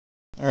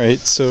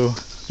Alright, so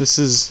this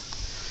is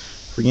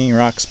Ringing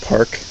Rocks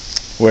Park,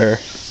 where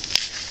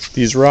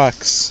these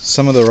rocks,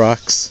 some of the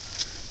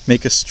rocks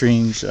make a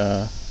strange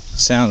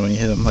sound when you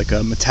hit them, like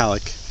a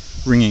metallic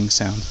ringing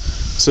sound.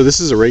 So this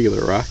is a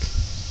regular rock.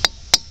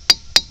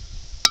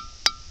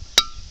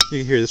 You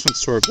can hear this one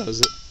sort of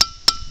does it.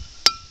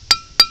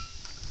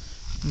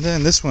 And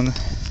then this one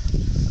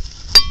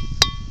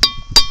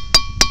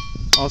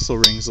also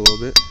rings a little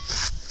bit.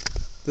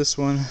 This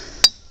one,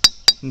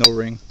 no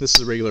ring. This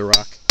is a regular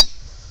rock.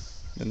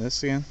 And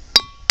this again.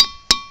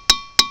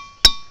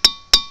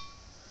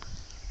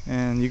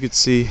 And you could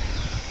see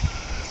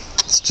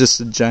it's just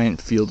a giant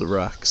field of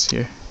rocks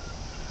here.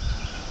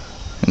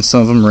 And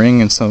some of them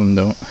ring and some of them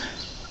don't.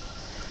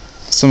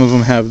 Some of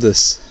them have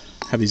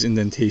these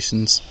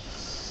indentations,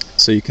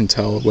 so you can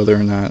tell whether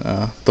or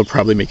not they'll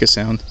probably make a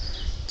sound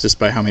just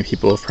by how many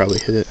people have probably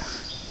hit it.